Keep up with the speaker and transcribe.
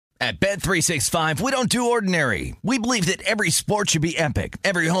At Bet365, we don't do ordinary. We believe that every sport should be epic.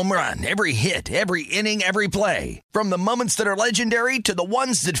 Every home run, every hit, every inning, every play. From the moments that are legendary to the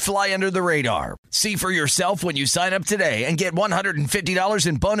ones that fly under the radar. See for yourself when you sign up today and get $150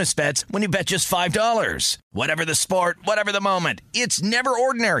 in bonus bets when you bet just $5. Whatever the sport, whatever the moment, it's never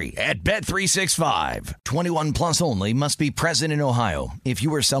ordinary at Bet365. 21 plus only. Must be present in Ohio. If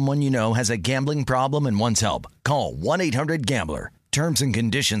you or someone you know has a gambling problem and wants help, call 1-800-GAMBLER. Terms and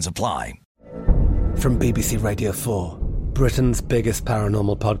conditions apply. From BBC Radio 4, Britain's biggest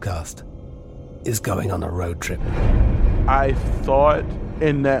paranormal podcast is going on a road trip. I thought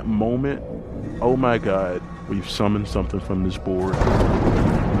in that moment, oh my God, we've summoned something from this board.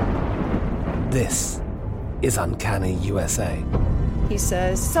 This is Uncanny USA. He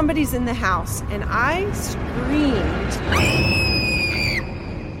says, somebody's in the house, and I screamed.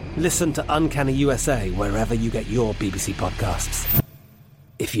 Listen to Uncanny USA wherever you get your BBC podcasts,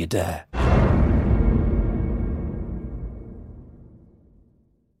 if you dare.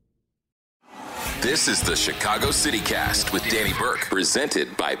 This is the Chicago City Cast with Danny Burke,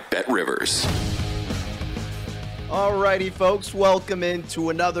 presented by BetRivers. Alrighty, folks, welcome into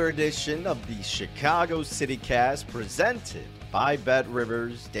another edition of the Chicago City Cast, presented by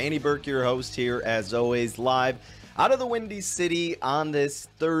BetRivers. Danny Burke, your host here, as always, live out of the Windy City on this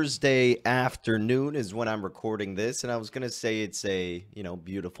Thursday afternoon is when I'm recording this. And I was going to say it's a,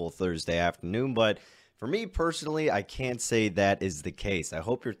 beautiful Thursday afternoon, but for me personally, I can't say that is the case. I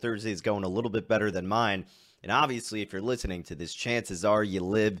hope your Thursday is going a little bit better than mine. And obviously, if you're listening to this, chances are you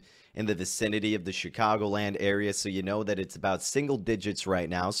live in the vicinity of the Chicagoland area, so you know that it's about single digits right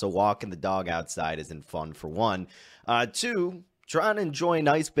now. So walking the dog outside isn't fun, for one. Two, trying to enjoy a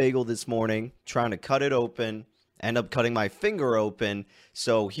nice bagel this morning, trying to cut it open. End up cutting my finger open.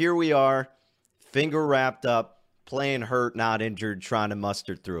 So here we are, finger wrapped up, playing hurt, not injured, trying to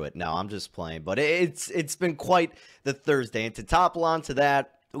muster through it. No, I'm just playing. But it's been quite the Thursday. And to topple onto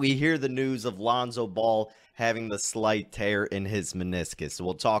that, we hear the news of Lonzo Ball having the slight tear in his meniscus. So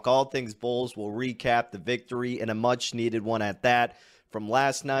we'll talk all things Bulls. We'll recap the victory, and a much-needed one at that, from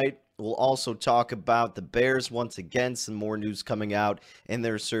last night. We'll also talk about the Bears once again, some more news coming out in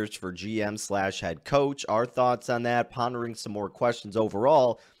their search for GM/head coach. Our thoughts on that, pondering some more questions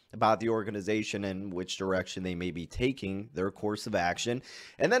overall about the organization and which direction they may be taking their course of action.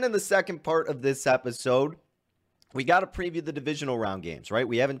 And then in the second part of this episode, we got to preview the divisional round games, right?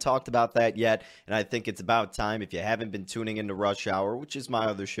 We haven't talked about that yet, and I think it's about time. If you haven't been tuning into Rush Hour, which is my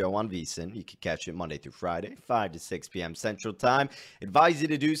other show on VSiN, you can catch it Monday through Friday, 5 to 6 p.m. Central Time. Advise you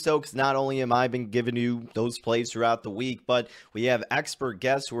to do so, because not only am I been giving you those plays throughout the week, but we have expert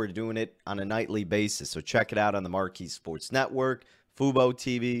guests who are doing it on a nightly basis. So check it out on the Marquee Sports Network, Fubo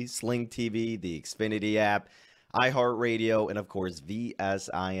TV, Sling TV, the Xfinity app, iHeartRadio, and of course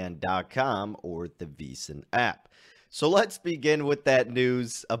VSIN.com or the VSiN app. So let's begin with that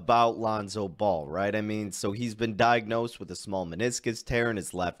news about Lonzo Ball, right? I mean, so he's been diagnosed with a small meniscus tear in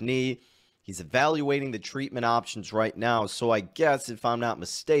his left knee. He's evaluating the treatment options right now. So I guess, if I'm not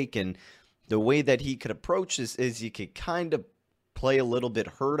mistaken, the way that he could approach this is he could kind of play a little bit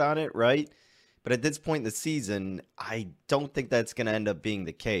hurt on it, right? But at this point in the season, I don't think that's going to end up being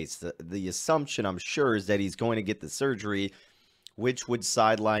the case. The assumption, I'm sure, is that he's going to get the surgery, which would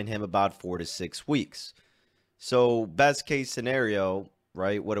sideline him about 4 to 6 weeks. So best case scenario,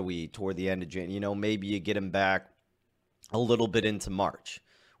 right? What are we toward the end of January? Maybe you get him back a little bit into March,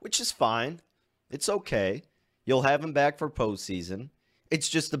 which is fine. It's okay. You'll have him back for postseason. It's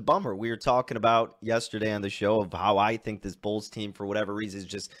just a bummer. We were talking about yesterday on the show of how I think this Bulls team, for whatever reason, is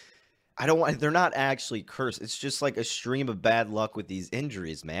just, they're not actually cursed. It's just like a stream of bad luck with these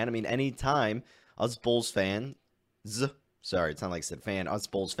injuries, man. I mean, anytime us Bulls fans, us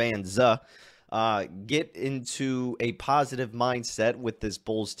Bulls fans, get into a positive mindset with this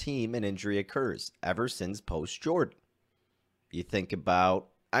Bulls team, an injury occurs ever since post-Jordan. You think about,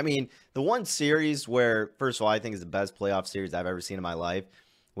 the one series where, first of all, I think is the best playoff series I've ever seen in my life,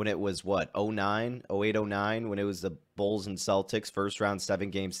 when it was, 08-09, when it was the Bulls and Celtics first-round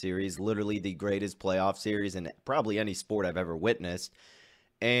 7-game series, literally the greatest playoff series in probably any sport I've ever witnessed.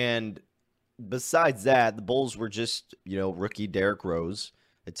 And besides that, the Bulls were just, rookie Derrick Rose,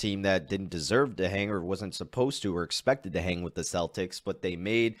 a team that didn't deserve to hang or wasn't supposed to or expected to hang with the Celtics, but they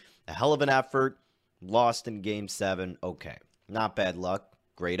made a hell of an effort, lost in Game 7. Okay, not bad luck,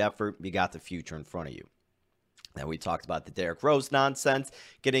 great effort. You got the future in front of you. Then we talked about the Derrick Rose nonsense,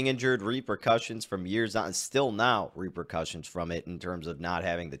 getting injured, repercussions from years on, still now repercussions from it in terms of not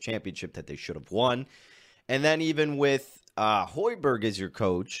having the championship that they should have won. And then even with Hoiberg as your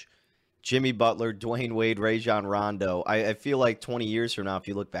coach, Jimmy Butler, Dwayne Wade, Rajon Rondo. I feel like 20 years from now, if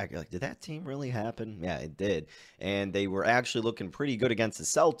you look back, you're like, did that team really happen? Yeah, it did. And they were actually looking pretty good against the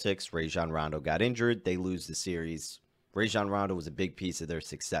Celtics. Rajon Rondo got injured. They lose the series. Rajon Rondo was a big piece of their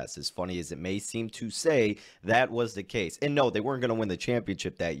success. As funny as it may seem to say, that was the case. And no, they weren't going to win the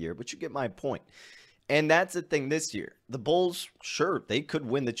championship that year, but you get my point. And that's the thing this year. The Bulls, sure, they could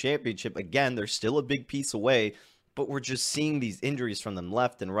win the championship. Again, they're still a big piece away. But we're just seeing these injuries from them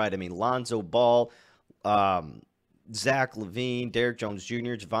left and right. I mean, Lonzo Ball, Zach LaVine, Derrick Jones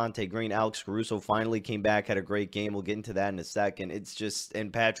Jr., Javonte Green, Alex Caruso finally came back, had a great game. We'll get into that in a second. It's just,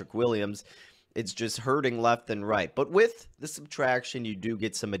 and Patrick Williams, it's just hurting left and right. But with the subtraction, you do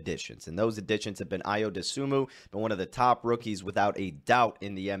get some additions. And those additions have been Ayo Dosunmu, been one of the top rookies without a doubt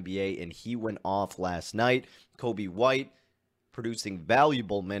in the NBA, and he went off last night. Coby White producing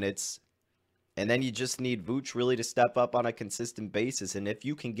valuable minutes. And then you just need Vooch really to step up on a consistent basis. And if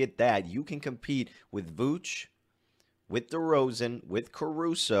you can get that, you can compete with Vooch, with DeRozan, with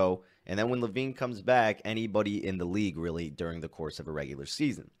Caruso, and then when LaVine comes back, anybody in the league really during the course of a regular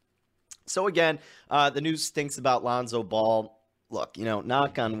season. So again, the news stinks about Lonzo Ball. Look,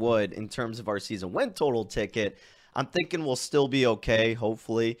 knock on wood, in terms of our season win total ticket, I'm thinking we'll still be okay,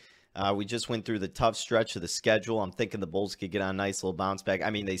 hopefully. We just went through the tough stretch of the schedule. I'm thinking the Bulls could get on a nice little bounce back. I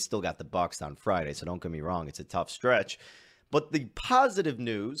mean, they still got the Bucks on Friday, so don't get me wrong. It's a tough stretch. But the positive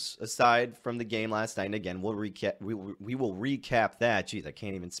news, aside from the game last night, and again, we'll recap. We will recap that. Jeez, I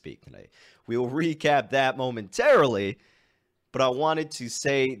can't even speak today. We will recap that momentarily. But I wanted to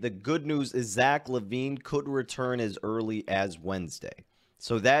say the good news is Zach LaVine could return as early as Wednesday.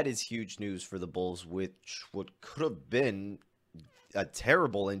 So that is huge news for the Bulls, which could have been a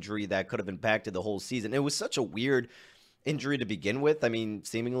terrible injury that could have impacted the whole season. It was such a weird injury to begin with. I mean,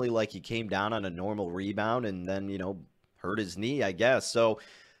 seemingly like he came down on a normal rebound and then, hurt his knee, I guess. So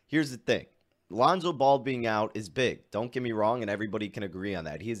here's the thing. Lonzo Ball being out is big. Don't get me wrong, and everybody can agree on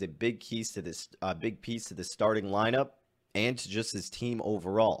that. He is a big piece to this starting lineup and to just his team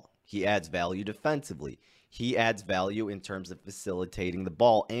overall. He adds value defensively. He adds value in terms of facilitating the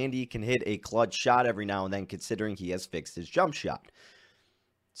ball, and he can hit a clutch shot every now and then, considering he has fixed his jump shot.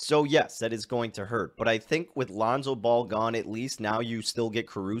 So, yes, that is going to hurt. But I think with Lonzo Ball gone, at least now you still get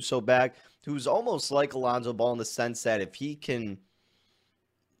Caruso back, who's almost like Lonzo Ball in the sense that if he can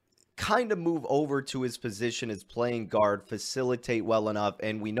kind of move over to his position as playing guard, facilitate well enough,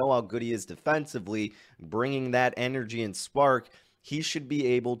 and we know how good he is defensively, bringing that energy and spark, he should be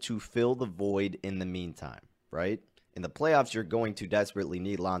able to fill the void in the meantime, right? In the playoffs, you're going to desperately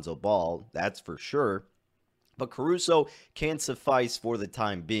need Lonzo Ball, that's for sure. But Caruso can suffice for the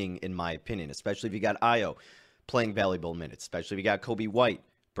time being, in my opinion, especially if you got Ayo playing valuable minutes, especially if you got Coby White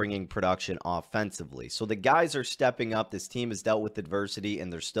bringing production offensively. So the guys are stepping up. This team has dealt with adversity,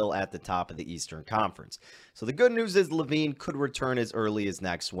 and they're still at the top of the Eastern Conference. So the good news is LaVine could return as early as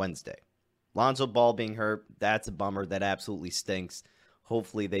next Wednesday. Lonzo Ball being hurt, that's a bummer. That absolutely stinks.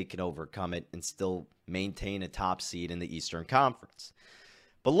 Hopefully they can overcome it and still maintain a top seed in the Eastern Conference.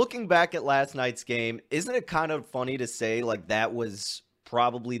 But looking back at last night's game, isn't it kind of funny to say like that was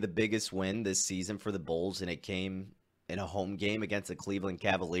probably the biggest win this season for the Bulls, and it came in a home game against the Cleveland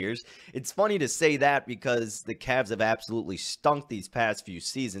Cavaliers? It's funny to say that because the Cavs have absolutely stunk these past few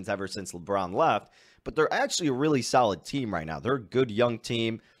seasons ever since LeBron left, but they're actually a really solid team right now. They're a good young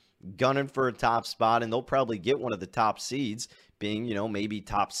team gunning for a top spot, and they'll probably get one of the top seeds, being, maybe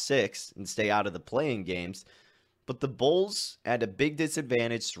top 6 and stay out of the play-in games. But the Bulls had a big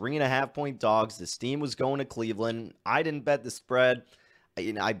disadvantage, 3.5-point dogs. The steam was going to Cleveland. I didn't bet the spread.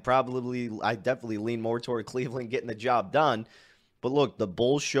 I definitely lean more toward Cleveland getting the job done. But look, the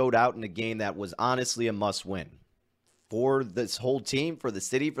Bulls showed out in a game that was honestly a must-win for this whole team, for the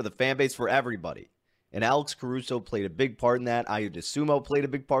city, for the fan base, for everybody. And Alex Caruso played a big part in that. Ayo Dosunmu played a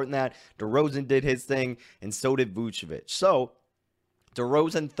big part in that. DeRozan did his thing, and so did Vucevic. So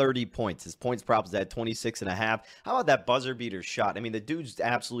DeRozan, 30 points. His points prop is at 26.5. How about that buzzer beater shot? I mean, the dude's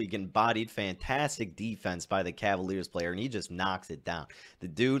absolutely getting bodied. Fantastic defense by the Cavaliers player, and he just knocks it down. The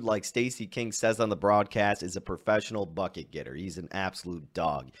dude, like Stacey King says on the broadcast, is a professional bucket getter. He's an absolute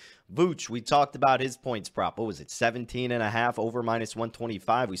dog. Vooch, we talked about his points prop. What was it, 17.5 over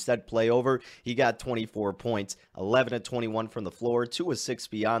 -125? We said play over. He got 24 points, 11 of 21 from the floor, 2 of 6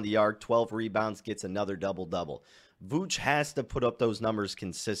 beyond the arc, 12 rebounds, gets another double-double. Vooch has to put up those numbers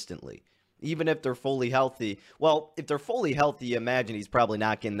consistently, even if they're fully healthy. Well, if they're fully healthy, you imagine he's probably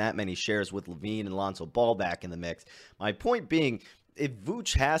not getting that many shares with LaVine and Lonzo Ball back in the mix. My point being, if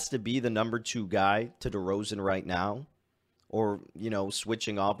Vooch has to be the number 2 guy to DeRozan right now, or,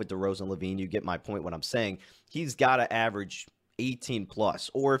 switching off with DeRozan and LaVine, you get my point what I'm saying. He's got to average 18 plus.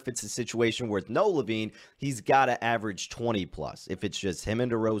 Or if it's a situation with no LaVine, he's got to average 20 plus. If it's just him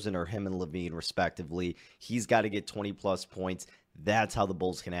and DeRozan or him and LaVine respectively, he's got to get 20 plus points. That's how the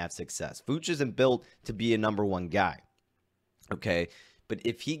Bulls can have success. Vooch isn't built to be a number one guy. Okay, but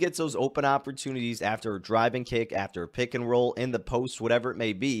if he gets those open opportunities after a drive and kick, after a pick and roll, in the post, whatever it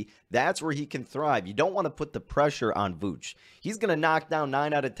may be, that's where he can thrive. You don't want to put the pressure on Vooch. He's going to knock down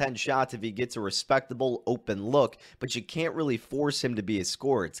 9 out of 10 shots if he gets a respectable open look, but you can't really force him to be a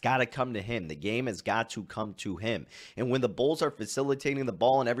scorer. It's got to come to him. The game has got to come to him. And when the Bulls are facilitating the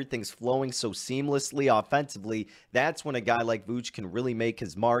ball and everything's flowing so seamlessly offensively, that's when a guy like Vooch can really make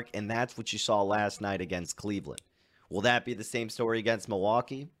his mark, and that's what you saw last night against Cleveland. Will that be the same story against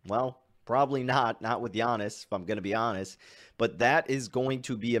Milwaukee? Well, probably not with Giannis, if I'm going to be honest. But that is going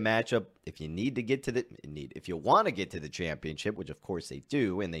to be a matchup if you need to get to if you want to get to the championship, which of course they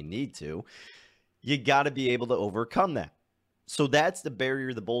do and they need to, you got to be able to overcome that. So that's the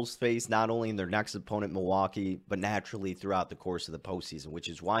barrier the Bulls face, not only in their next opponent, Milwaukee, but naturally throughout the course of the postseason, which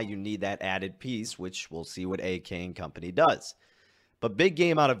is why you need that added piece, which we'll see what AK and company does. But big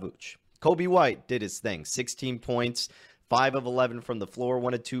game out of Vooch. Kobe White did his thing. 16 points, 5 of 11 from the floor,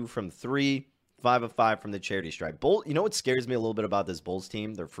 1 of 2 from 3, 5 of 5 from the charity stripe. You know what scares me a little bit about this Bulls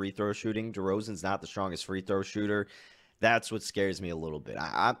team? Their free throw shooting. DeRozan's not the strongest free throw shooter. That's what scares me a little bit.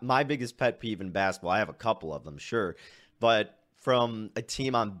 My biggest pet peeve in basketball, I have a couple of them, sure. But from a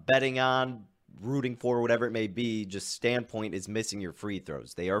team I'm betting on, rooting for, whatever it may be, just standpoint is missing your free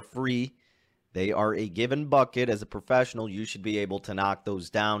throws. They are free. They are a given bucket. As a professional, you should be able to knock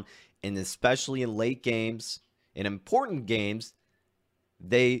those down. And especially in late games, in important games,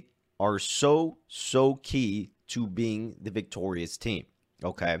 they are so key to being the victorious team,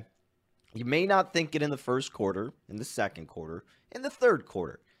 okay? You may not think it in the first quarter, in the second quarter, in the third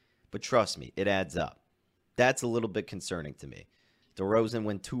quarter, but trust me, it adds up. That's a little bit concerning to me. DeRozan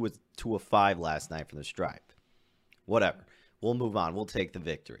went 2 of 5 last night from the stripe. Whatever. We'll move on. We'll take the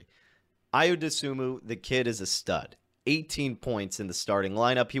victory. Ayo Dosunmu, the kid is a stud. 18 points in the starting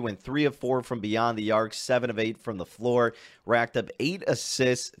lineup. He went 3 of 4 from beyond the arc, 7 of 8 from the floor, racked up 8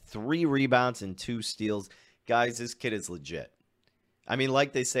 assists, 3 rebounds, and 2 steals. Guys, this kid is legit. I mean,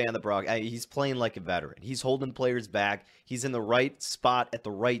 like they say on the Brock, he's playing like a veteran. He's holding players back. He's in the right spot at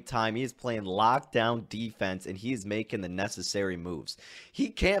the right time. He is playing lockdown defense, and he is making the necessary moves. He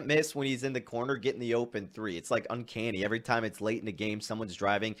can't miss when he's in the corner getting the open 3. It's like uncanny. Every time it's late in the game, someone's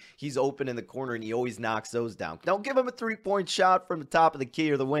driving, he's open in the corner, and he always knocks those down. Don't give him a 3-point shot from the top of the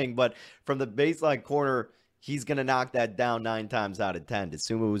key or the wing, but from the baseline corner, he's going to knock that down 9 times out of 10.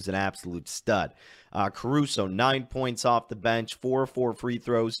 Dosunmu is an absolute stud. Caruso, 9 points off the bench, 4 of 4 free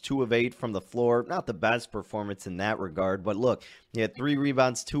throws, 2 of 8 from the floor. Not the best performance in that regard, but look, he had 3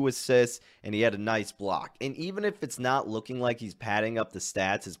 rebounds, 2 assists, and he had a nice block. And even if it's not looking like he's padding up the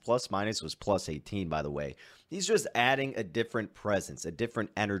stats, his plus-minus was plus 18, by the way. He's just adding a different presence, a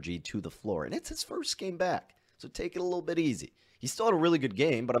different energy to the floor. And it's his first game back, so take it a little bit easy. He still had a really good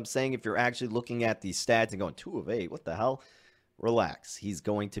game, but I'm saying if you're actually looking at these stats and going 2 of 8, what the hell? Relax. He's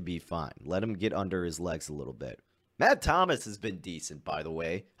going to be fine. Let him get under his legs a little bit. Matt Thomas has been decent, by the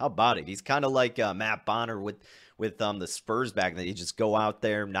way. How about it? He's kind of like Matt Bonner with the Spurs back then. He just go out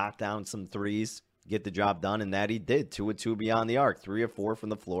there, knock down some threes, get the job done, and that he did. 2 of 2 beyond the arc. 3 of 4 from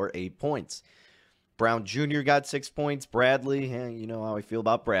the floor, 8 points. Brown Jr. got 6 points. Bradley, you know how I feel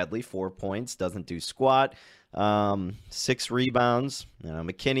about Bradley. 4 points. Doesn't do squat. 6 rebounds.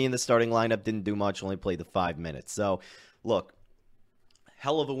 McKinney in the starting lineup didn't do much. Only played the 5 minutes. So, look.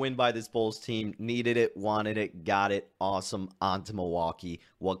 Hell of a win by this Bulls team. Needed it, wanted it, got it. Awesome. On to Milwaukee.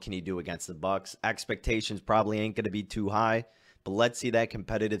 What can he do against the Bucks? Expectations probably ain't going to be too high, but let's see that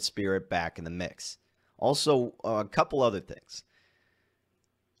competitive spirit back in the mix. Also, a couple other things.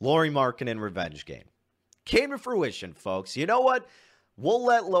 Lauri Markkanen revenge game. Came to fruition, folks. You know what? We'll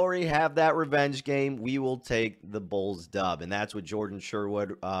let Lauri have that revenge game. We will take the Bulls dub. And that's what Jordan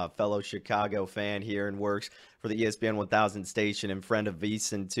Sherwood, fellow Chicago fan here and works for the ESPN 1000 station and friend of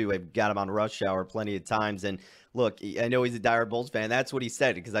VSiN too. I've got him on Rush Hour plenty of times. And look, I know he's a dire Bulls fan. That's what he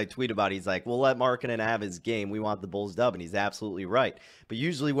said because I tweet about it. He's like, we'll let Markkanen have his game. We want the Bulls dub. And he's absolutely right. But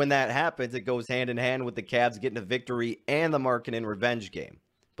usually when that happens, it goes hand in hand with the Cavs getting a victory and the Markkanen revenge game.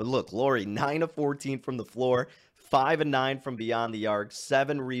 But look, Lauri, 9 of 14 from the floor. 5 of 9 from beyond the arc,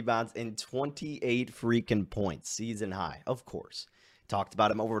 7 rebounds, and 28 freaking points. Season high, of course. Talked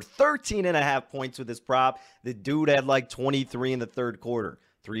about him over 13.5 points with his prop. The dude had like 23 in the third quarter.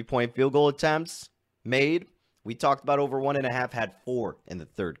 3-point field goal attempts made. We talked about over 1.5, had 4 in the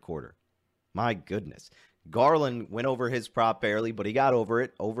third quarter. My goodness. Garland went over his prop barely, but he got over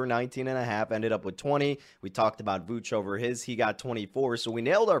it. Over 19.5, ended up with 20. We talked about Vooch over his. He got 24. So we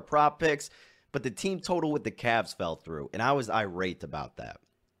nailed our prop picks, but the team total with the Cavs fell through, and I was irate about that.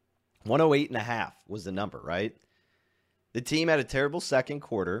 108.5 was the number, right? The team had a terrible second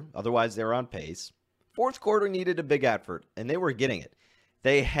quarter. Otherwise, they were on pace. Fourth quarter needed a big effort, and they were getting it.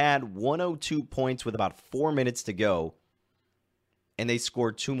 They had 102 points with about 4 minutes to go, and they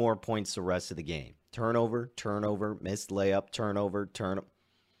scored 2 more points the rest of the game. Turnover, missed layup, turnover.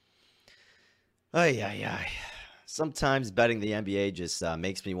 Ay. Sometimes betting the NBA just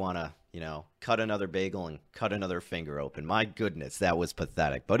makes me want to, cut another bagel and cut another finger open. My goodness, that was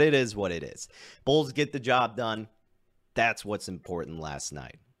pathetic, but it is what it is. Bulls get the job done. That's what's important last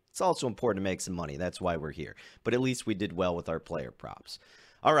night. It's also important to make some money. That's why we're here. But at least we did well with our player props.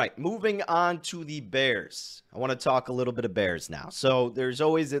 All right, moving on to the Bears. I want to talk a little bit of Bears now. So there's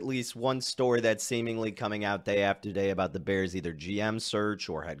always at least one story that's seemingly coming out day after day about the Bears, either GM search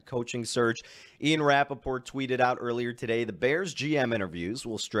or head coaching search. Ian Rappaport tweeted out earlier today, the Bears GM interviews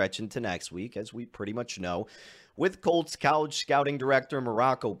will stretch into next week, as we pretty much know, with Colts college scouting director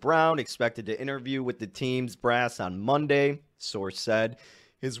Morocco Brown expected to interview with the team's brass on Monday, source said.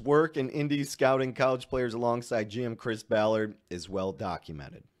 His work in Indy scouting college players alongside GM Chris Ballard is well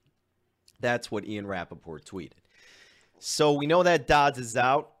documented. That's what Ian Rappaport tweeted. So we know that Dodds is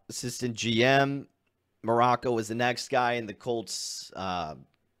out, assistant GM. Morocco is the next guy in the Colts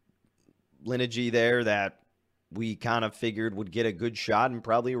lineage there that we kind of figured would get a good shot and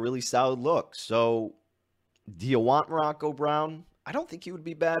probably a really solid look. So do you want Morocco Brown? I don't think he would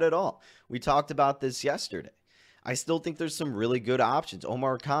be bad at all. We talked about this yesterday. I still think there's some really good options.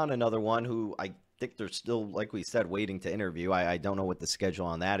 Omar Khan, another one who I think they're still, like we said, waiting to interview. I don't know what the schedule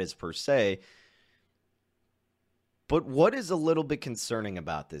on that is per se. But what is a little bit concerning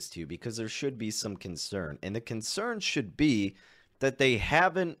about this too? Because there should be some concern. And the concern should be that they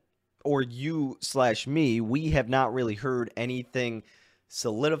haven't, or you/me, we have not really heard anything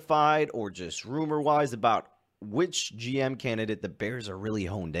solidified or just rumor-wise about which GM candidate the Bears are really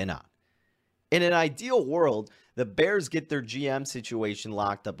honed in on. In an ideal world, the Bears get their GM situation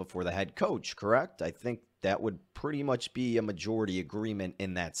locked up before the head coach, correct? I think that would pretty much be a majority agreement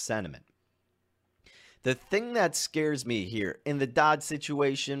in that sentiment. The thing that scares me here, in the Dodd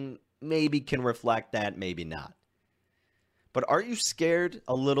situation, maybe can reflect that, maybe not. But are you scared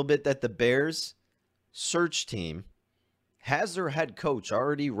a little bit that the Bears search team has their head coach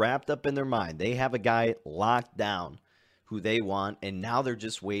already wrapped up in their mind? They have a guy locked down who they want, and now they're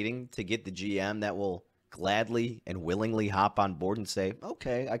just waiting to get the GM that will gladly and willingly hop on board and say,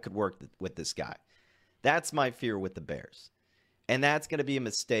 okay, I could work with this guy. That's my fear with the Bears. And that's going to be a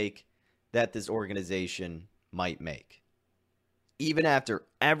mistake that this organization might make. Even after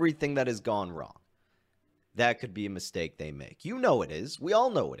everything that has gone wrong, that could be a mistake they make. You know it is. We all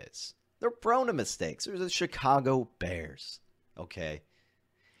know it is. They're prone to mistakes. There's the Chicago Bears, okay?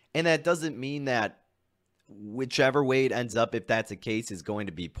 And that doesn't mean that whichever way it ends up, if that's the case, is going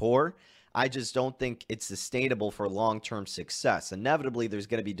to be poor. I just don't think it's sustainable for long-term success. Inevitably, there's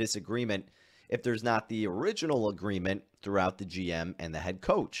going to be disagreement if there's not the original agreement throughout the GM and the head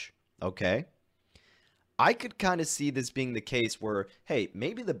coach, okay? I could kind of see this being the case where, hey,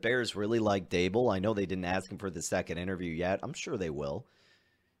 maybe the Bears really like Dable. I know they didn't ask him for the second interview yet. I'm sure they will.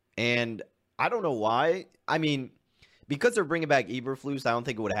 And I don't know why. I mean, because they're bringing back Eberflus, I don't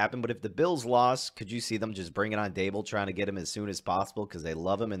think it would happen. But if the Bills lost, could you see them just bringing on Dable, trying to get him as soon as possible because they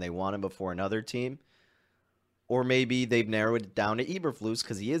love him and they want him before another team? Or maybe they've narrowed it down to Eberflus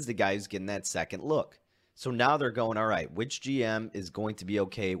because he is the guy who's getting that second look. So now they're going, all right, which GM is going to be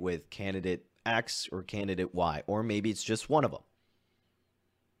okay with candidate X or candidate Y? Or maybe it's just one of them.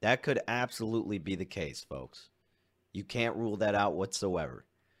 That could absolutely be the case, folks. You can't rule that out whatsoever.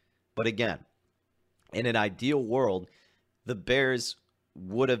 But again, in an ideal world, the Bears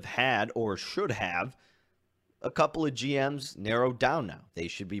would have had or should have a couple of GMs narrowed down now. They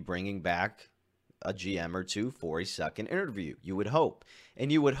should be bringing back a GM or two for a second interview, you would hope.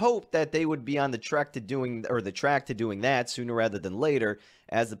 And you would hope that they would be on the track to doing that sooner rather than later,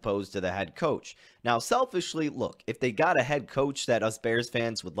 as opposed to the head coach. Now, selfishly, look, if they got a head coach that us Bears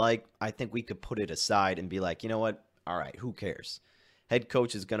fans would like, I think we could put it aside and be like, you know what? All right, who cares? Head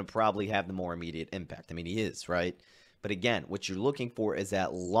coach is going to probably have the more immediate impact. I mean, he is, right? But again, what you're looking for is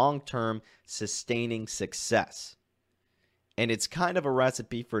that long-term sustaining success. And it's kind of a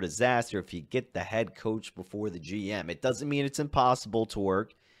recipe for disaster if you get the head coach before the GM. It doesn't mean it's impossible to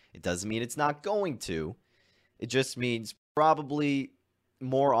work. It doesn't mean it's not going to. It just means probably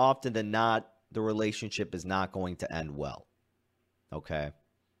more often than not, the relationship is not going to end well. Okay?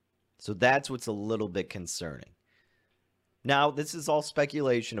 So that's what's a little bit concerning. Now, this is all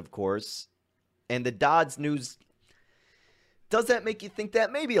speculation, of course, and the Dodds news, does that make you think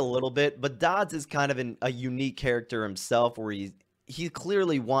that? Maybe a little bit, but Dodds is kind of a unique character himself where he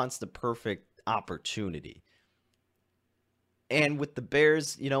clearly wants the perfect opportunity. And with the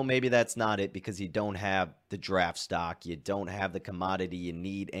Bears, maybe that's not it because you don't have the draft stock. You don't have the commodity you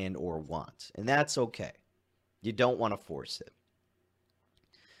need and or want. And that's okay. You don't want to force it.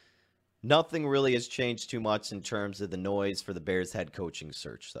 Nothing really has changed too much in terms of the noise for the Bears head coaching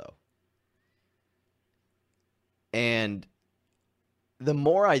search, though. And the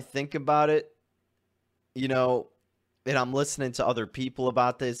more I think about it, and I'm listening to other people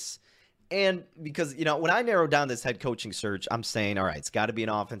about this, and because, when I narrow down this head coaching search, I'm saying, all right, it's got to be an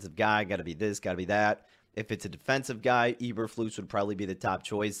offensive guy, got to be this, got to be that. If it's a defensive guy, Eberflus would probably be the top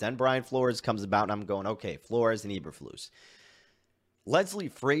choice. Then Brian Flores comes about, and I'm going, okay, Flores and Eberflus. Leslie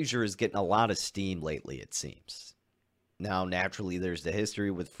Frazier is getting a lot of steam lately, it seems. Now, naturally, there's the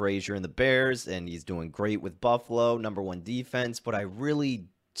history with Frazier and the Bears, and he's doing great with Buffalo, #1 defense, but I really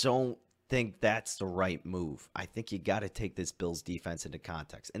don't think that's the right move. I think you got to take this Bills defense into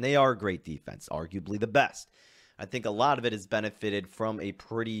context, and they are a great defense, arguably the best. I think a lot of it has benefited from a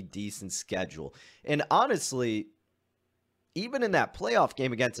pretty decent schedule. And honestly, even in that playoff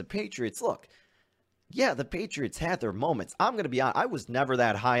game against the Patriots, look, yeah, the Patriots had their moments. I'm going to be honest, I was never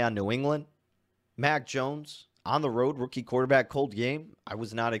that high on New England. Mac Jones, on the road, rookie quarterback, cold game. I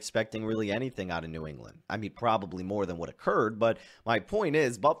was not expecting really anything out of New England. I mean, probably more than what occurred, but my point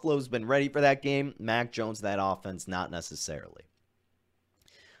is Buffalo's been ready for that game. Mac Jones, that offense, not necessarily.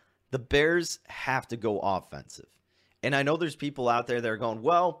 The Bears have to go offensive. And I know there's people out there that are going,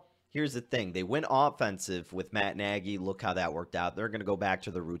 well, here's the thing. They went offensive with Matt Nagy. Look how that worked out. They're going to go back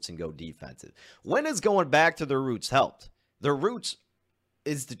to their roots and go defensive. When has going back to their roots helped? Their roots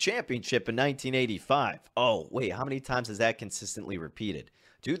is the championship in 1985. Oh, wait, how many times has that consistently repeated?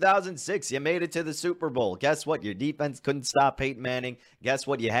 2006, you made it to the Super Bowl. Guess what? Your defense couldn't stop Peyton Manning. Guess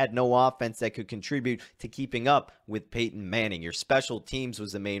what? You had no offense that could contribute to keeping up with Peyton Manning. Your special teams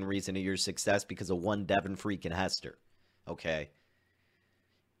was the main reason of your success because of one Devin freaking Hester. Okay?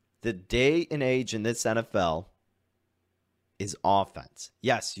 The day and age in this NFL is offense.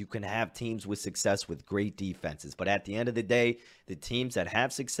 Yes, you can have teams with success with great defenses, but at the end of the day, the teams that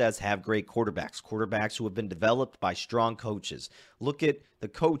have success have great quarterbacks who have been developed by strong coaches. Look at the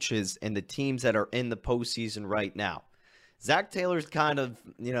coaches and the teams that are in the postseason right now. Zach Taylor's kind of,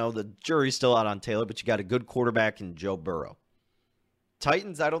 the jury's still out on Taylor, but you got a good quarterback in Joe Burrow.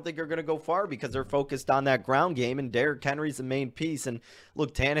 Titans, I don't think are going to go far because they're focused on that ground game, and Derrick Henry's the main piece. And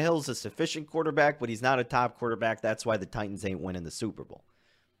look, Tannehill's a sufficient quarterback, but he's not a top quarterback. That's why the Titans ain't winning the Super Bowl.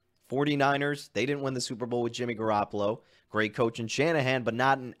 49ers, they didn't win the Super Bowl with Jimmy Garoppolo. Great coach in Shanahan, but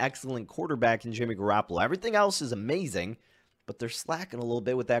not an excellent quarterback in Jimmy Garoppolo. Everything else is amazing, but they're slacking a little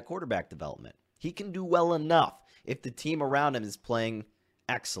bit with that quarterback development. He can do well enough if the team around him is playing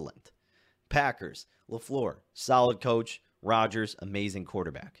excellent. Packers, LaFleur, solid coach. Rodgers, amazing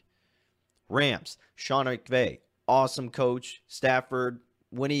quarterback. Rams, Sean McVay, awesome coach. Stafford,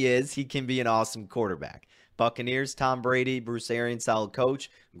 when he can be an awesome quarterback. Buccaneers, Tom Brady, Bruce Arians, solid coach.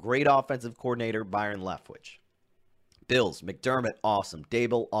 Great offensive coordinator, Byron Leftwich. Bills, McDermott, awesome.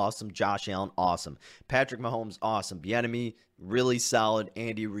 Dable, awesome. Josh Allen, awesome. Patrick Mahomes, awesome. Bieniemy, really solid.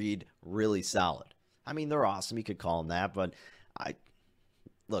 Andy Reid, really solid. I mean, they're awesome. You could call them that, but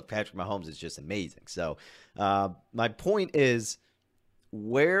look, Patrick Mahomes is just amazing. So my point is,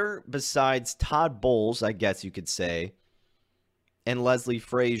 where besides Todd Bowles, I guess you could say, and Leslie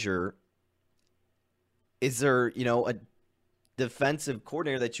Frazier, is there, a defensive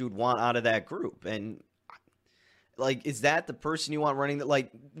coordinator that you would want out of that group? And, is that the person you want running?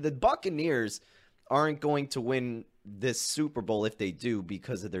 The Buccaneers aren't going to win this Super Bowl if they do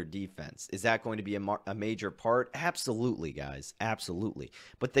because of their defense. Is that going to be a major part? Absolutely, guys. Absolutely.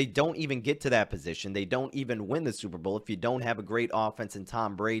 But they don't even get to that position. They don't even win the Super Bowl if you don't have a great offense in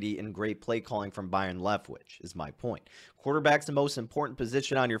Tom Brady and great play calling from Byron Leftwich, is my point. Quarterback's the most important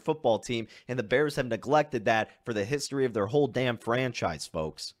position on your football team, and the Bears have neglected that for the history of their whole damn franchise,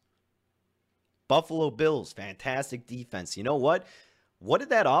 folks. Buffalo Bills, fantastic defense. You know what? What did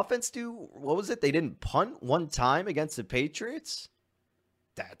that offense do? What was it? They didn't punt one time against the Patriots?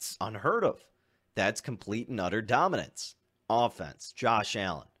 That's unheard of. That's complete and utter dominance. Offense, Josh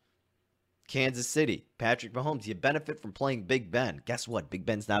Allen. Kansas City, Patrick Mahomes. You benefit from playing Big Ben. Guess what? Big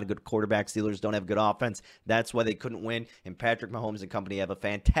Ben's not a good quarterback. Steelers don't have good offense. That's why they couldn't win. And Patrick Mahomes and company have a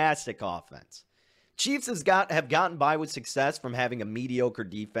fantastic offense. Chiefs have gotten by with success from having a mediocre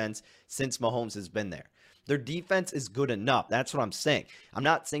defense since Mahomes has been there. Their defense is good enough. That's what I'm saying. I'm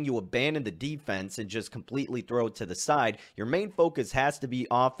not saying you abandon the defense and just completely throw it to the side. Your main focus has to be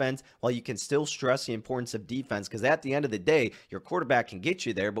offense while you can still stress the importance of defense, because at the end of the day, your quarterback can get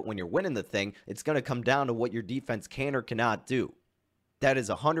you there, but when you're winning the thing, it's going to come down to what your defense can or cannot do. That is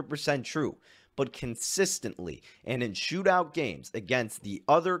 100% true. But consistently and in shootout games against the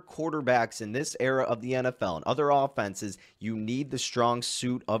other quarterbacks in this era of the NFL and other offenses, you need the strong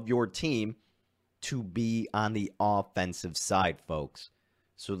suit of your team to be on the offensive side, folks.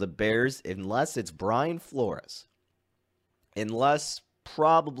 So the Bears, unless it's Brian Flores, unless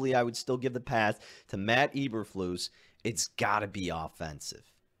probably I would still give the pass to Matt Eberflus, it's got to be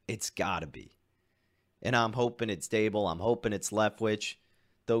offensive. It's got to be. And I'm hoping it's Dable. I'm hoping it's Leftwich.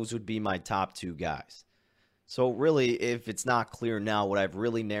 Those would be my top two guys. So really, if it's not clear now, what I've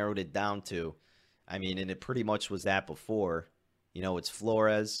really narrowed it down to, I mean, and it pretty much was that before, you know, it's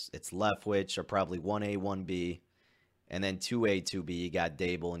Flores, it's Leftwich, or probably 1A, 1B, and then 2A, 2B, you got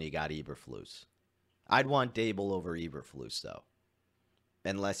Dable and you got Eberflus. I'd want Dable over Eberflus, though,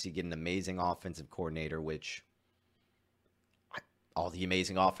 unless you get an amazing offensive coordinator, which all the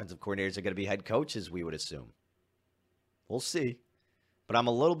amazing offensive coordinators are going to be head coaches, we would assume. We'll see. But I'm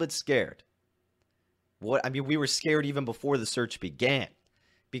a little bit scared. We were scared even before the search began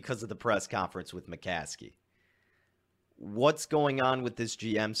because of the press conference with McCaskey. What's going on with this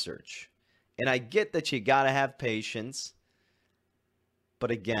GM search? And I get that you got to have patience.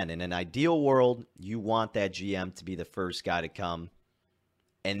 But again, in an ideal world, you want that GM to be the first guy to come.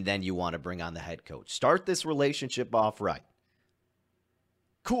 And then you want to bring on the head coach. Start this relationship off right.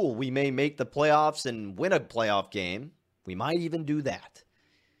 Cool, we may make the playoffs and win a playoff game. We might even do that.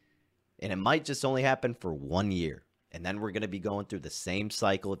 And it might just only happen for 1 year. And then we're going to be going through the same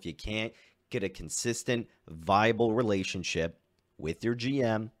cycle if you can't get a consistent, viable relationship with your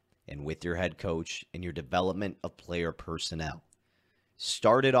GM and with your head coach in your development of player personnel.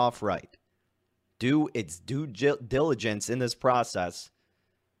 Start it off right. Do its due diligence in this process.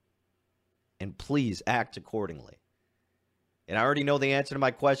 And please act accordingly. And I already know the answer to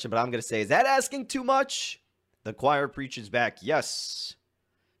my question, but I'm going to say, is that asking too much? The choir preaches back, yes,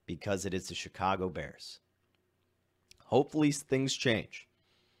 because it is the Chicago Bears. Hopefully things change.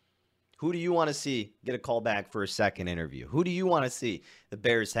 Who do you want to see get a call back for a second interview? Who do you want to see the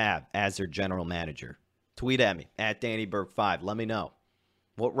Bears have as their general manager? Tweet at me, at DannyBurke5. Let me know.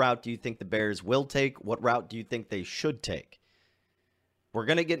 What route do you think the Bears will take? What route do you think they should take? We're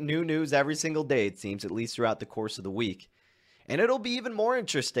going to get new news every single day, it seems, at least throughout the course of the week. And it'll be even more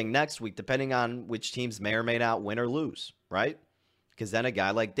interesting next week, depending on which teams may or may not win or lose, right? Because then a guy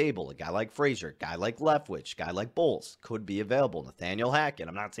like Dable, a guy like Frazier, a guy like Leftwich, a guy like Bowles could be available. Nathaniel Hackett,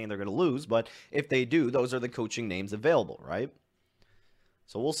 I'm not saying they're going to lose, but if they do, those are the coaching names available, right?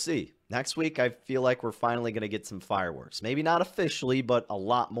 So we'll see. Next week, I feel like we're finally going to get some fireworks. Maybe not officially, but a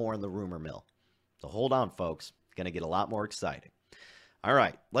lot more in the rumor mill. So hold on, folks. It's going to get a lot more exciting. All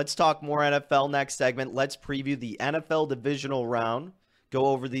right, let's talk more NFL next segment. Let's preview the NFL divisional round, go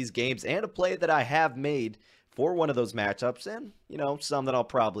over these games, and a play that I have made for one of those matchups, and, you know, some that I'll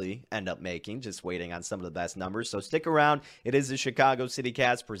probably end up making, just waiting on some of the best numbers. So stick around. It is the Chicago City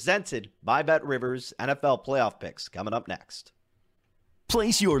Cast presented by BetRivers. NFL playoff picks coming up next.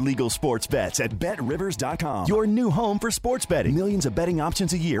 Place your legal sports bets at BetRivers.com. Your new home for sports betting. Millions of betting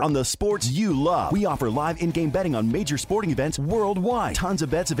options a year on the sports you love. We offer live in-game betting on major sporting events worldwide. Tons of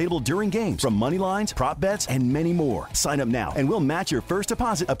bets available during games, from money lines, prop bets, and many more. Sign up now and we'll match your first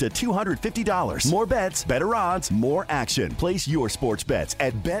deposit up to $250. More bets, better odds, more action. Place your sports bets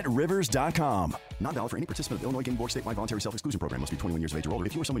at BetRivers.com. Not valid for any participant of the Illinois Gaming Board statewide voluntary self-exclusion program. Must be 21 years of age or older.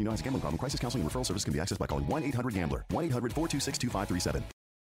 If you or someone you know has a gambling problem, crisis counseling and referral service can be accessed by calling 1-800-GAMBLER. 1-800-426-2537.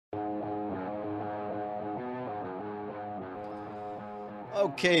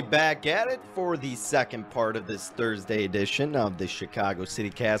 Okay, back at it for the second part of this Thursday edition of the Chicago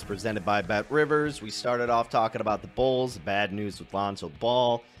City Cast presented by BetRivers. We started off talking about the Bulls, bad news with Lonzo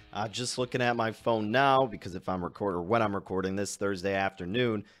Ball. Just looking at my phone now, because if I'm recording, or when I'm recording this Thursday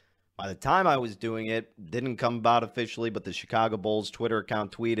afternoon, by the time I was doing it, didn't come about officially, but the Chicago Bulls Twitter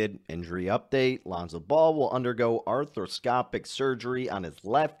account tweeted, injury update, Lonzo Ball will undergo arthroscopic surgery on his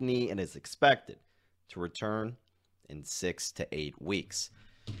left knee and is expected to return in 6 to 8 weeks.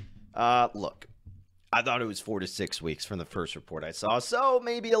 Look, I thought it was 4 to 6 weeks from the first report I saw, so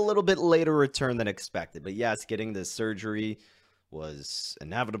maybe a little bit later return than expected. But yes, getting this surgery was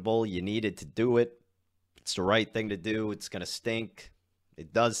inevitable. You needed to do it. It's the right thing to do. It's going to stink.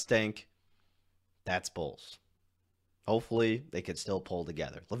 It does stink. That's Bulls. Hopefully, they can still pull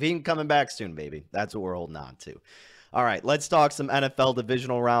together. LaVine coming back soon, baby. That's what we're holding on to. All right, let's talk some NFL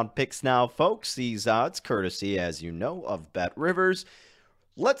divisional round picks now, folks. These odds, courtesy, as you know, of Bet Rivers.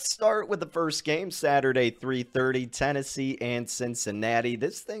 Let's start with the first game, Saturday, 3:30, Tennessee and Cincinnati.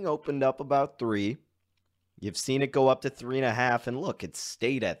 This thing opened up about 3. You've seen it go up to 3.5, and look, it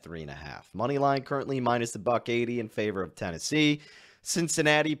stayed at 3.5. Money line currently minus $1.80 in favor of Tennessee.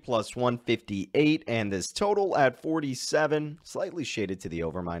 Cincinnati plus 158, and this total at 47, slightly shaded to the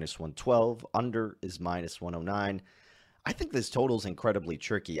over, minus 112. Under is minus 109. I think this total is incredibly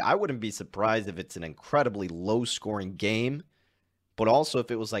tricky. I wouldn't be surprised if it's an incredibly low-scoring game. But also, if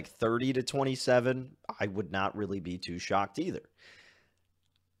it was like 30-27, I would not really be too shocked either.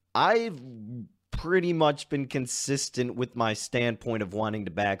 I've pretty much been consistent with my standpoint of wanting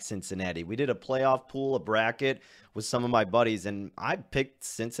to back Cincinnati. We did a playoff pool, a bracket with some of my buddies, and I picked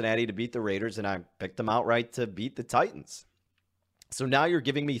Cincinnati to beat the Raiders, and I picked them outright to beat the Titans. So now you're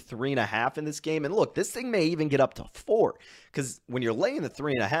giving me 3.5 in this game. And look, this thing may even get up to 4, because when you're laying the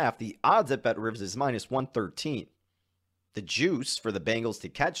 3.5, the odds at Bet Rivers is minus 113. The juice for the Bengals to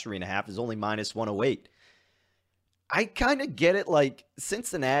catch 3.5 is only minus 108. I kind of get it. Like,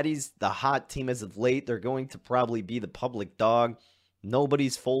 Cincinnati's the hot team as of late. They're going to probably be the public dog.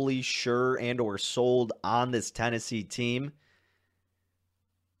 Nobody's fully sure and or sold on this Tennessee team.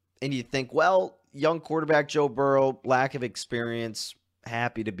 And you think, well, young quarterback Joe Burrow, lack of experience,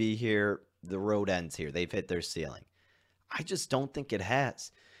 happy to be here. The road ends here. They've hit their ceiling. I just don't think it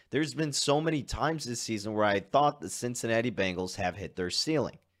has. There's been so many times this season where I thought the Cincinnati Bengals have hit their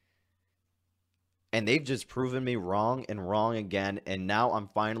ceiling. And they've just proven me wrong and wrong again. And now I'm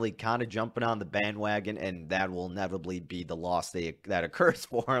finally kind of jumping on the bandwagon, and that will inevitably be the loss that occurs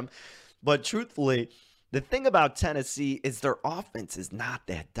for them. But truthfully, the thing about Tennessee is their offense is not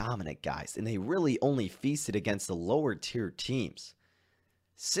that dominant, guys. And they really only feasted against the lower tier teams.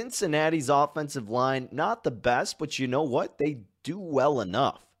 Cincinnati's offensive line, not the best, but you know what? They do well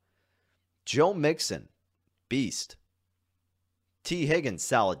enough. Joe Mixon, beast. T. Higgins,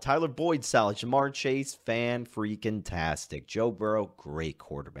 solid. Tyler Boyd, solid. Jamar Chase, fan-freaking-tastic. Joe Burrow, great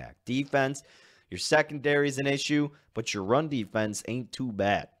quarterback. Defense, your secondary is an issue, but your run defense ain't too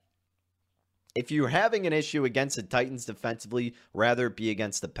bad. If you're having an issue against the Titans defensively, rather it be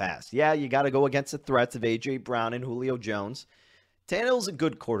against the pass. Yeah, you got to go against the threats of A.J. Brown and Julio Jones. Tannehill's a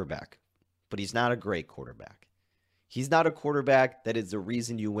good quarterback, but he's not a great quarterback. He's not a quarterback that is the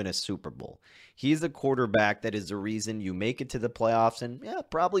reason you win a Super Bowl. He's a quarterback that is the reason you make it to the playoffs and,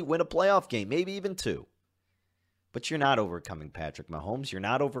 probably win a playoff game, maybe even 2. But you're not overcoming Patrick Mahomes. You're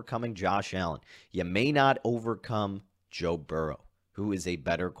not overcoming Josh Allen. You may not overcome Joe Burrow, who is a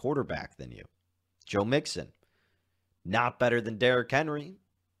better quarterback than you. Joe Mixon, not better than Derrick Henry,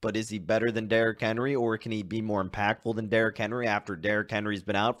 but is he better than Derrick Henry, or can he be more impactful than Derrick Henry after Derrick Henry's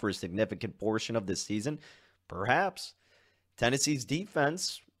been out for a significant portion of this season? Perhaps. Tennessee's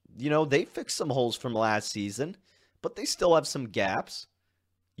defense, they fixed some holes from last season, but they still have some gaps.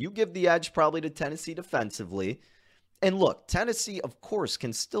 You give the edge probably to Tennessee defensively. And look, Tennessee, of course,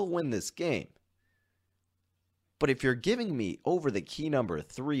 can still win this game. But if you're giving me over the key number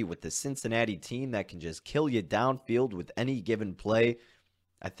 3 with the Cincinnati team that can just kill you downfield with any given play,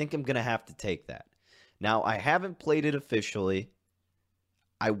 I think I'm going to have to take that. Now, I haven't played it officially.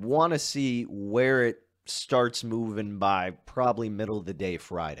 I want to see where it starts moving by probably middle of the day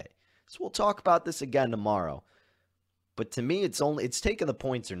Friday. So we'll talk about this again tomorrow. But to me, it's taking the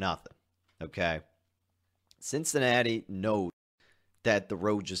points or nothing. Okay? Cincinnati knows that the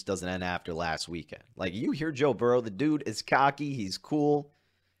road just doesn't end after last weekend. Like, you hear Joe Burrow, the dude is cocky, he's cool,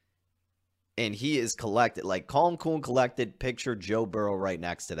 and he is collected. Like, calm, cool, and collected, picture Joe Burrow right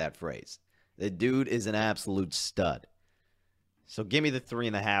next to that phrase. The dude is an absolute stud. So give me the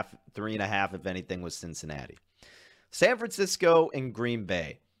 3.5 if anything with Cincinnati. San Francisco and Green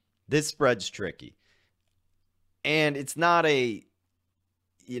Bay. This spread's tricky. And it's not a,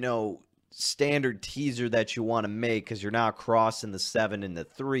 standard teaser that you want to make because you're now crossing the 7 and the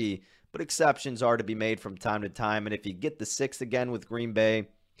 3, but exceptions are to be made from time to time. And if you get the 6 again with Green Bay,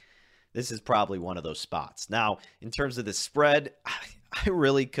 this is probably one of those spots. Now, in terms of the spread, I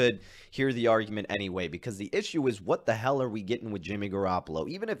really could hear the argument anyway, because the issue is, what the hell are we getting with Jimmy Garoppolo?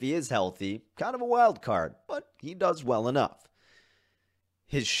 Even if he is healthy, kind of a wild card, but he does well enough.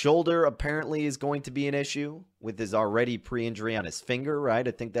 His shoulder apparently is going to be an issue with his already pre-injury on his finger, right?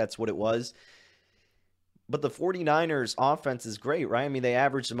 I think that's what it was. But the 49ers offense is great, right? I mean, they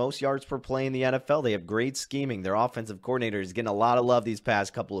average the most yards per play in the NFL. They have great scheming. Their offensive coordinator is getting a lot of love these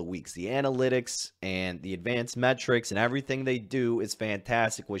past couple of weeks. The analytics and the advanced metrics and everything they do is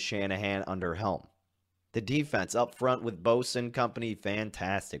fantastic with Shanahan under helm. The defense up front with Bosa and company,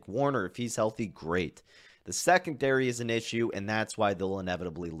 fantastic. Warner, if he's healthy, great. The secondary is an issue, and that's why they'll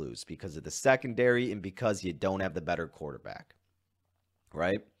inevitably lose, because of the secondary and because you don't have the better quarterback,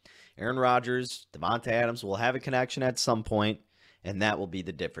 right? Aaron Rodgers, Devontae Adams will have a connection at some point, and that will be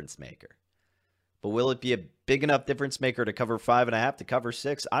the difference maker. But will it be a big enough difference maker to cover 5.5, to cover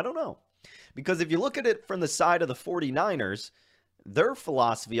 6? I don't know. Because if you look at it from the side of the 49ers, their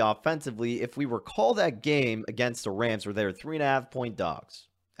philosophy offensively, if we recall that game against the Rams where they were 3.5-point dogs,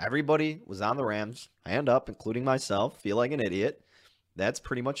 everybody was on the Rams, hand up, including myself, feel like an idiot. That's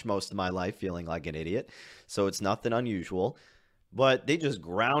pretty much most of my life, feeling like an idiot. So it's nothing unusual. But they just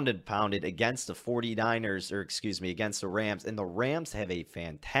ground and pounded against the 49ers, against the Rams. And the Rams have a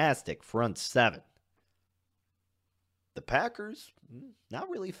fantastic front seven. The Packers, not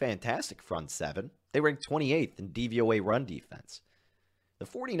really fantastic front seven. They ranked 28th in DVOA run defense. The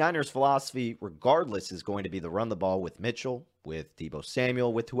 49ers' philosophy, regardless, is going to be to run the ball with Mitchell, with Deebo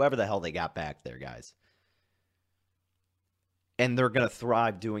Samuel, with whoever the hell they got back there, guys. And they're going to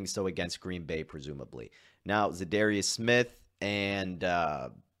thrive doing so against Green Bay, presumably. Now, Zadarius Smith and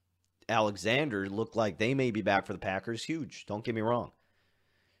Alexander look like they may be back for the Packers. Huge, don't get me wrong.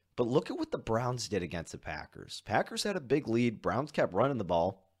 But look at what the Browns did against the Packers. Packers had a big lead. Browns kept running the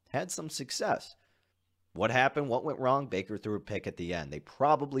ball, had some success. What happened? What went wrong? Baker threw a pick at the end. They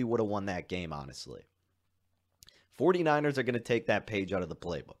probably would have won that game, honestly. 49ers are going to take that page out of the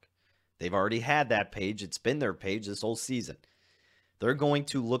playbook. They've already had that page. It's been their page this whole season. They're going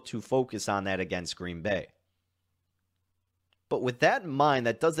to look to focus on that against Green Bay. But with that in mind,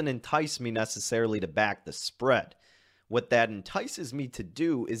 that doesn't entice me necessarily to back the spread. What that entices me to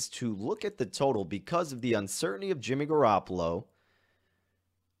do is to look at the total because of the uncertainty of Jimmy Garoppolo,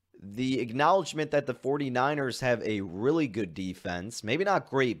 the acknowledgement that the 49ers have a really good defense, maybe not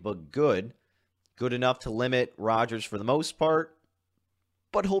great, but good enough to limit Rodgers for the most part,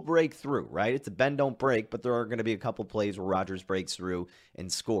 but he'll break through, right? It's a bend, don't break, but there are going to be a couple plays where Rodgers breaks through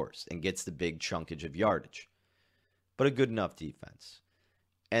and scores and gets the big chunkage of yardage. But a good enough defense.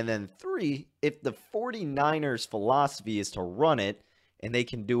 And then 3, if the 49ers' philosophy is to run it, and they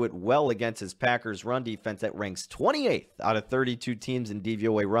can do it well against his Packers run defense that ranks 28th out of 32 teams in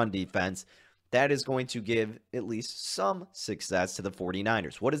DVOA run defense, that is going to give at least some success to the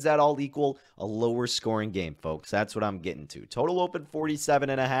 49ers. What does that all equal? A lower scoring game, folks. That's what I'm getting to. Total open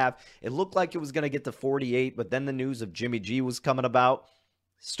 47.5. It looked like it was going to get to 48, but then the news of Jimmy G was coming about.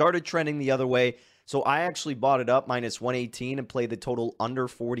 Started trending the other way. So I actually bought it up minus 118 and played the total under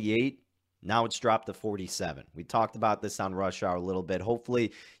 48. Now it's dropped to 47. We talked about this on Rush Hour a little bit.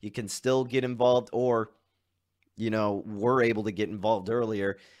 Hopefully you can still get involved, or, were able to get involved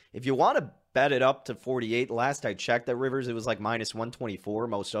earlier. If you want to bet it up to 48, last I checked at Rivers, it was like minus 124.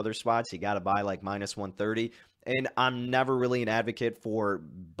 Most other spots, you got to buy like minus 130. And I'm never really an advocate for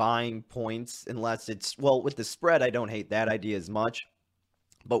buying points unless it's, with the spread, I don't hate that idea as much.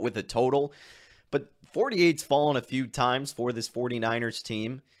 But with the total, but 48's fallen a few times for this 49ers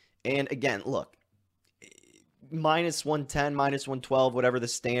team. And again, look, minus 110, minus 112, whatever the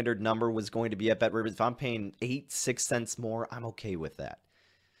standard number was going to be at BetRivers, if I'm paying 6 cents more, I'm okay with that.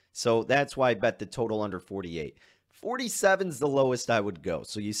 So that's why I bet the total under 48. 47's the lowest I would go.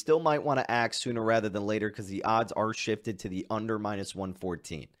 So you still might want to act sooner rather than later because the odds are shifted to the under minus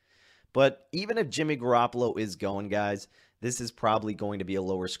 114. But even if Jimmy Garoppolo is going, guys, this is probably going to be a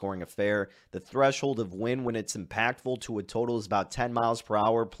lower scoring affair. The threshold of win when it's impactful to a total is about 10 miles per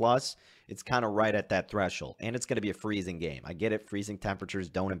hour plus. It's kind of right at that threshold. And it's going to be a freezing game. I get it. Freezing temperatures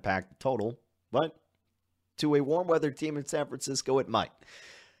don't impact the total. But to a warm weather team in San Francisco, it might.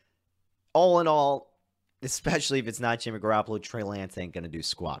 All in all, especially if it's not Jimmy Garoppolo, Trey Lance ain't going to do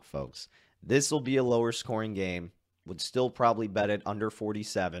squat, folks. This will be a lower scoring game. Would still probably bet it under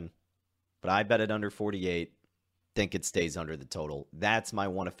 47. But I bet it under 48. Think it stays under the total. That's my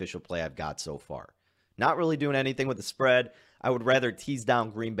one official play I've got so far. Not really doing anything with the spread. I would rather tease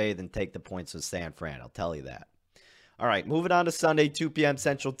down Green Bay than take the points with San Fran. I'll tell you that. All right, moving on to Sunday, 2 p.m.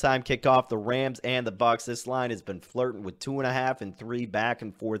 Central Time kickoff. The Rams and the Bucs. This line has been flirting with 2.5 and 3 back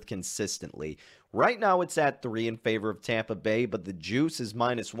and forth consistently. Right now it's at 3 in favor of Tampa Bay, but the juice is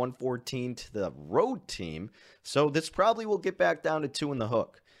minus 114 to the road team. So this probably will get back down to 2 in the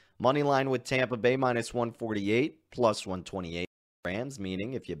hook. Money line with Tampa Bay minus 148 plus 128 Rams,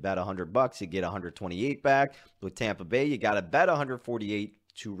 meaning if you bet $100, you get 128 back. With Tampa Bay, you got to bet 148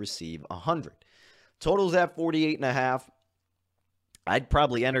 to receive 100. Totals at 48.5. I'd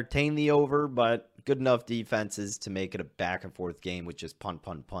probably entertain the over, but good enough defenses to make it a back and forth game with just punt.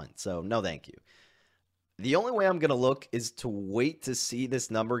 So no, thank you. The only way I'm going to look is to wait to see this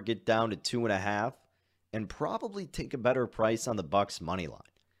number get down to 2.5 and probably take a better price on the Bucs money line.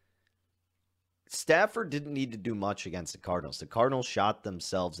 Stafford didn't need to do much against the Cardinals. The Cardinals shot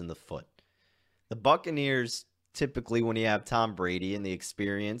themselves in the foot. The Buccaneers, typically when you have Tom Brady and the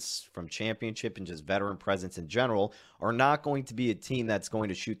experience from championship and just veteran presence in general, are not going to be a team that's going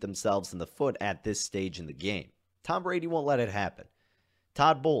to shoot themselves in the foot at this stage in the game. Tom Brady won't let it happen.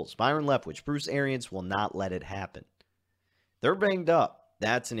 Todd Bowles, Byron Leftwich, Bruce Arians will not let it happen. They're banged up.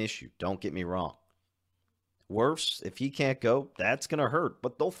 That's an issue. Don't get me wrong. Worse, if he can't go, that's going to hurt.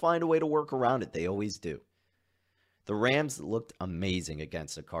 But they'll find a way to work around it. They always do. The Rams looked amazing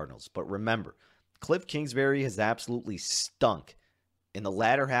against the Cardinals. But remember, Cliff Kingsbury has absolutely stunk in the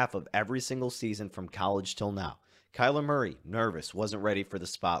latter half of every single season from college till now. Kyler Murray, nervous, wasn't ready for the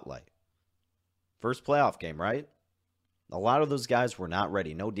spotlight. First playoff game, right? A lot of those guys were not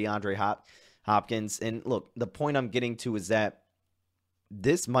ready. No DeAndre Hopkins. And look, the point I'm getting to is that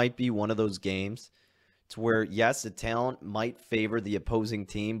this might be one of those games to where, yes, the talent might favor the opposing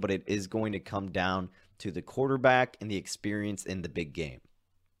team, but it is going to come down to the quarterback and the experience in the big game.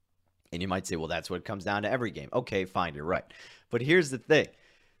 And you might say, well, that's what it comes down to every game. Okay, fine, you're right. But here's the thing.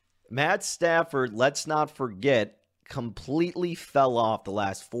 Matt Stafford, let's not forget, completely fell off the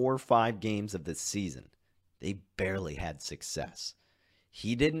last 4 or 5 games of this season. They barely had success.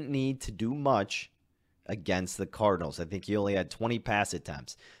 He didn't need to do much against the Cardinals. I think he only had 20 pass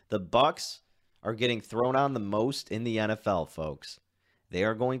attempts. The Bucs are getting thrown on the most in the NFL, folks. They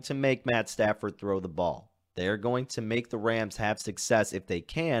are going to make Matt Stafford throw the ball. They are going to make the Rams have success if they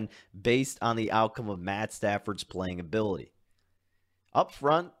can, based on the outcome of Matt Stafford's playing ability. Up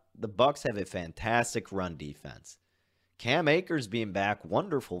front, the Bucs have a fantastic run defense. Cam Akers being back,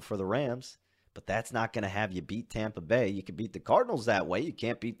 wonderful for the Rams. But that's not going to have you beat Tampa Bay. You can beat the Cardinals that way. You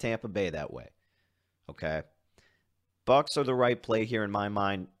can't beat Tampa Bay that way. Okay? Bucs are the right play here in my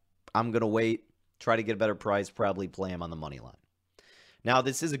mind. I'm going to wait, try to get a better price, probably play him on the money line. Now,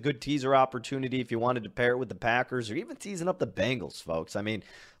 this is a good teaser opportunity if you wanted to pair it with the Packers or even teasing up the Bengals, folks. I mean,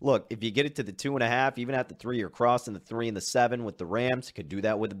 look, if you get it to the 2.5, even at the 3, you're crossing the 3 and the 7 with the Rams. You could do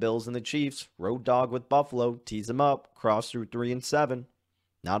that with the Bills and the Chiefs. Road dog with Buffalo. Tease them up. Cross through 3 and 7.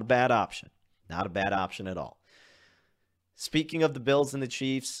 Not a bad option. Not a bad option at all. Speaking of the Bills and the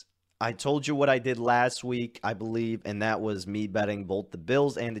Chiefs, I told you what I did last week, I believe, and that was me betting both the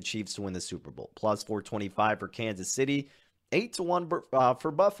Bills and the Chiefs to win the Super Bowl. Plus 425 for Kansas City, 8-1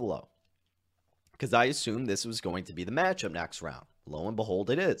 for Buffalo. Because I assumed this was going to be the matchup next round. Lo and behold,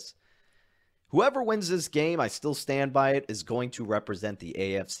 it is. Whoever wins this game, I still stand by it, is going to represent the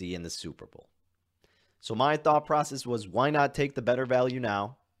AFC in the Super Bowl. So my thought process was, why not take the better value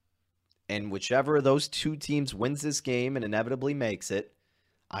now? And whichever of those two teams wins this game and inevitably makes it,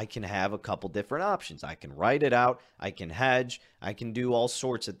 I can have a couple different options. I can write it out. I can hedge. I can do all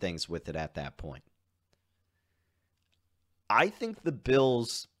sorts of things with it at that point. I think the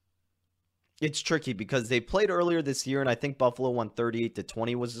Bills, it's tricky because they played earlier this year, and I think Buffalo won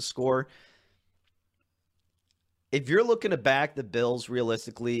 38-20 was the score. If you're looking to back the Bills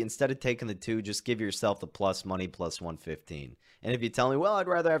realistically, instead of taking the 2, just give yourself the plus money, plus 115. And if you tell me, well, I'd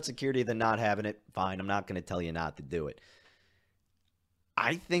rather have security than not having it, fine. I'm not going to tell you not to do it.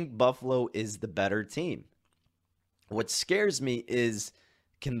 I think Buffalo is the better team. What scares me is,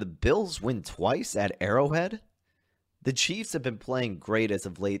 can the Bills win twice at Arrowhead? The Chiefs have been playing great as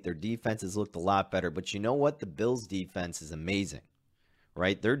of late. Their defense has looked a lot better. But you know what? The Bills' defense is amazing,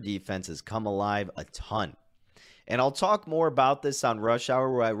 right? Their defense has come alive a ton. And I'll talk more about this on Rush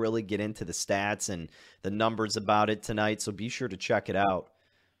Hour, where I really get into the stats and the numbers about it tonight, so be sure to check it out.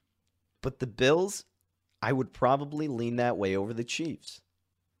 But the Bills, I would probably lean that way over the Chiefs.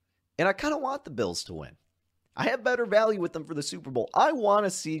 And I kind of want the Bills to win. I have better value with them for the Super Bowl. I want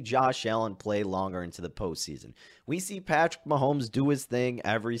to see Josh Allen play longer into the postseason. We see Patrick Mahomes do his thing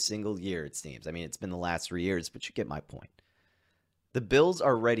every single year, it seems. I mean, it's been the last 3 years, but you get my point. The Bills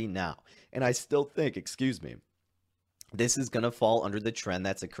are ready now. And I still think, this is going to fall under the trend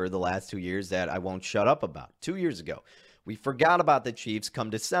that's occurred the last 2 years that I won't shut up about. 2 years ago, we forgot about the Chiefs come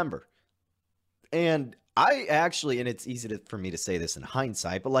December. And I actually, and it's easy for me to say this in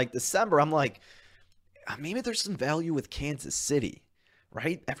hindsight, but like December, I'm like, maybe there's some value with Kansas City,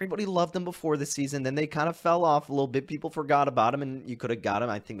 right? Everybody loved them before the season. Then they kind of fell off a little bit. People forgot about them, and you could have got them,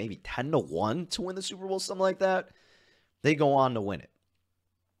 I think, maybe 10-1 to win the Super Bowl, something like that. They go on to win it.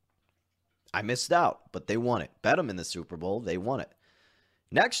 I missed out, but they won it. Bet them in the Super Bowl. They won it.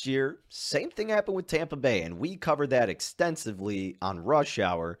 Next year, same thing happened with Tampa Bay, and we covered that extensively on Rush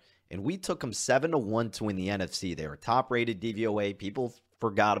Hour, and we took them 7-1 to win the NFC. They were top-rated DVOA. People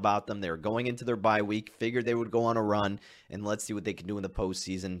forgot about them. They were going into their bye week, figured they would go on a run, and let's see what they can do in the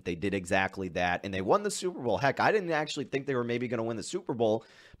postseason. They did exactly that, and they won the Super Bowl. Heck, I didn't actually think they were maybe going to win the Super Bowl,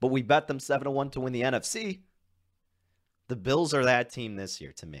 but we bet them 7-1 to win the NFC. The Bills are that team this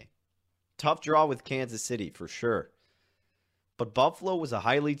year to me. Tough draw with Kansas City for sure. But Buffalo was a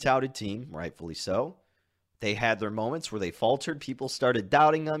highly touted team, rightfully so. They had their moments where they faltered. People started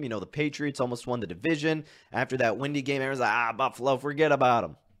doubting them. You know, the Patriots almost won the division. After that windy game, everyone's like, Buffalo, forget about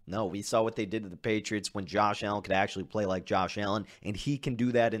them. No, we saw what they did to the Patriots when Josh Allen could actually play like Josh Allen, and he can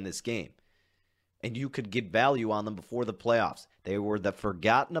do that in this game. And you could get value on them before the playoffs. They were the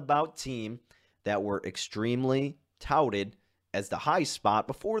forgotten about team that were extremely touted as the high spot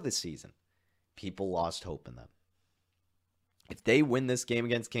before the season. People lost hope in them. If they win this game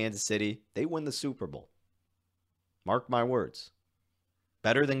against Kansas City, they win the Super Bowl. Mark my words.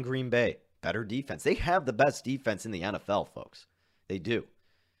 Better than Green Bay. Better defense. They have the best defense in the NFL, folks. They do.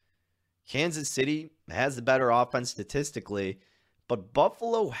 Kansas City has the better offense statistically, but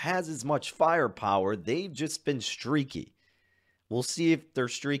Buffalo has as much firepower. They've just been streaky. We'll see if they're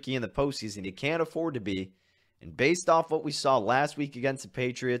streaky in the postseason. You can't afford to be. And based off what we saw last week against the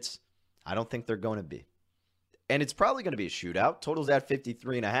Patriots, I don't think they're going to be. And it's probably going to be a shootout. Total's at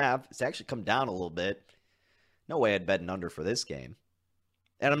 53.5. It's actually come down a little bit. No way I'd bet an under for this game.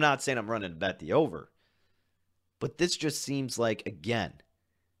 And I'm not saying I'm running to bet the over. But this just seems like, again,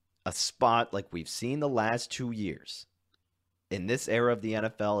 a spot like we've seen the last 2 years. In this era of the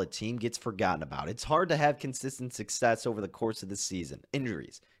NFL, a team gets forgotten about. It's hard to have consistent success over the course of the season.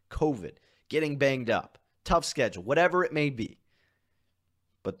 Injuries, COVID, getting banged up, tough schedule, whatever it may be.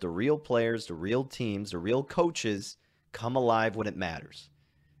 But the real players, the real teams, the real coaches come alive when it matters.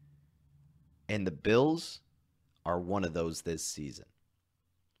 And the Bills are one of those this season.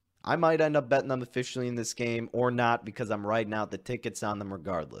 I might end up betting them officially in this game or not because I'm writing out the tickets on them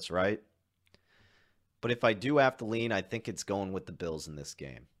regardless, right? But if I do have to lean, I think it's going with the Bills in this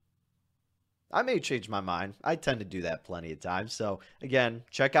game. I may change my mind. I tend to do that plenty of times. So, again,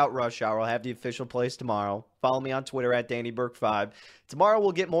 check out Rush Hour. I'll have the official plays tomorrow. Follow me on Twitter at DannyBurke5. Tomorrow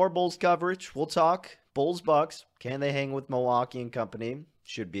we'll get more Bulls coverage. We'll talk Bulls-Bucks. Can they hang with Milwaukee and company?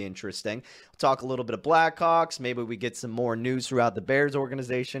 Should be interesting. We'll talk a little bit of Blackhawks. Maybe we get some more news throughout the Bears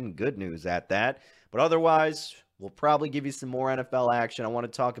organization. Good news at that. But otherwise, we'll probably give you some more NFL action. I want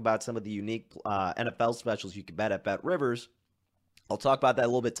to talk about some of the unique NFL specials you can bet at Bet Rivers. I'll talk about that a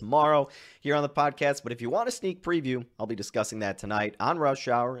little bit tomorrow here on the podcast. But if you want a sneak preview, I'll be discussing that tonight on Rush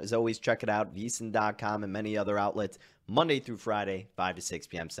Hour. As always, check it out, VSiN.com and many other outlets, Monday through Friday, 5 to 6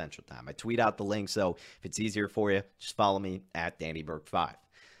 p.m. Central Time. I tweet out the link, so if it's easier for you, just follow me at DannyBurke5.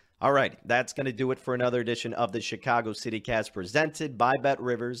 All right, that's going to do it for another edition of the Chicago CityCast presented by Bet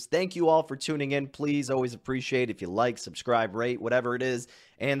Rivers. Thank you all for tuning in. Please, always appreciate if you like, subscribe, rate, whatever it is,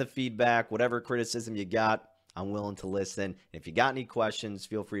 and the feedback, whatever criticism you got. I'm willing to listen. If you got any questions,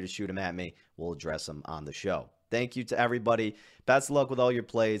 feel free to shoot them at me. We'll address them on the show. Thank you to everybody. Best of luck with all your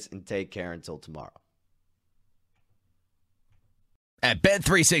plays, and take care until tomorrow. At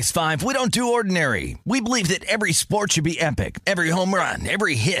Bet365, we don't do ordinary. We believe that every sport should be epic. Every home run,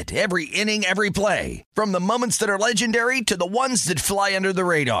 every hit, every inning, every play. From the moments that are legendary to the ones that fly under the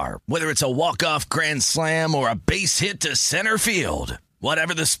radar. Whether it's a walk-off grand slam or a base hit to center field.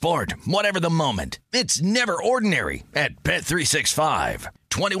 Whatever the sport, whatever the moment, it's never ordinary at Bet365.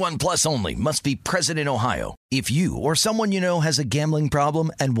 21 plus only. Must be present in Ohio. If you or someone you know has a gambling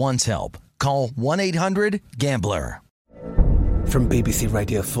problem and wants help, call 1-800-GAMBLER. From BBC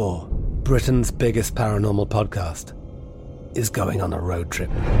Radio 4, Britain's biggest paranormal podcast is going on a road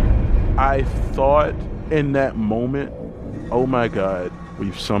trip. I thought in that moment, oh my God,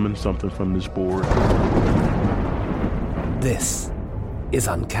 we've summoned something from this board. This is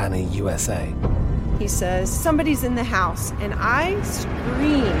Uncanny USA. He says, somebody's in the house, and I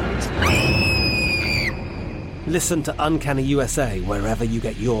screamed. Listen to Uncanny USA wherever you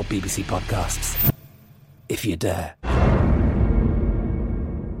get your BBC podcasts, if you dare.